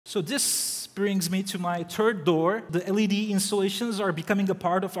So this brings me to my third door. The LED installations are becoming a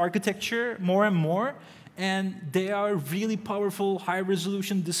part of architecture more and more, and they are really powerful,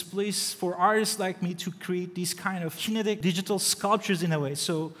 high-resolution displays for artists like me to create these kind of kinetic digital sculptures in a way.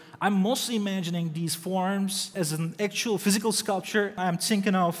 So I'm mostly imagining these forms as an actual physical sculpture. I'm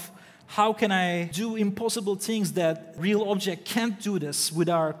thinking of how can I do impossible things that real object can't do this with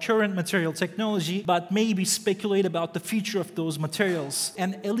our current material technology, but maybe speculate about the future of those materials.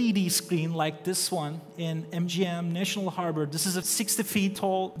 An LED screen like this one in MGM National Harbor, this is a 60 feet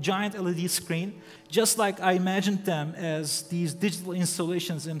tall giant LED screen, just like I imagined them as these digital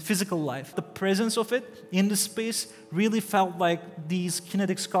installations in physical life. The presence of it in the space really felt like these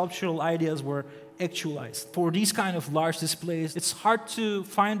kinetic sculptural ideas were actualized. For these kind of large displays, it's hard to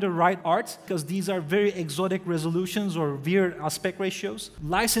find the right art because these are very exotic resolutions or weird aspect ratios.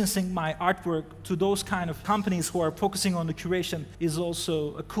 Licensing my artwork to those kind of companies who are focusing on the curation is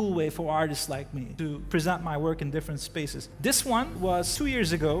also a cool way for artists like me to present my work in different spaces. This one was 2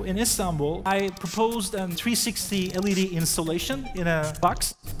 years ago in Istanbul. I proposed a 360 LED installation in a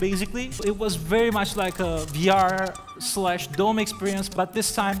box, basically. It was very much like a VR/dome experience, but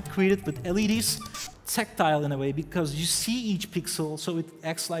this time created with LEDs, tactile in a way, because you see each pixel, so it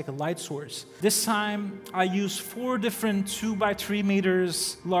acts like a light source. This time, I used 4 different 2 by 3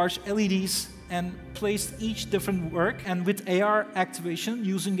 meters large LEDs and placed each different work. And with AR activation,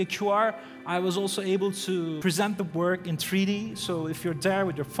 using a QR, I was also able to present the work in 3D. So if you're there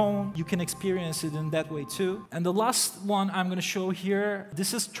with your phone, you can experience it in that way too. And the last one I'm going to show here,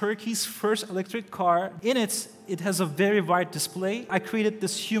 this is Turkey's first electric car. In it, it has a very wide display. I created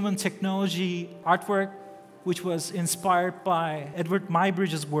this human technology artwork, which was inspired by Edward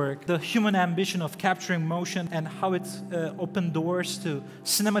Muybridge's work, the human ambition of capturing motion and how it opened doors to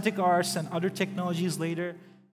cinematic arts and other technologies later.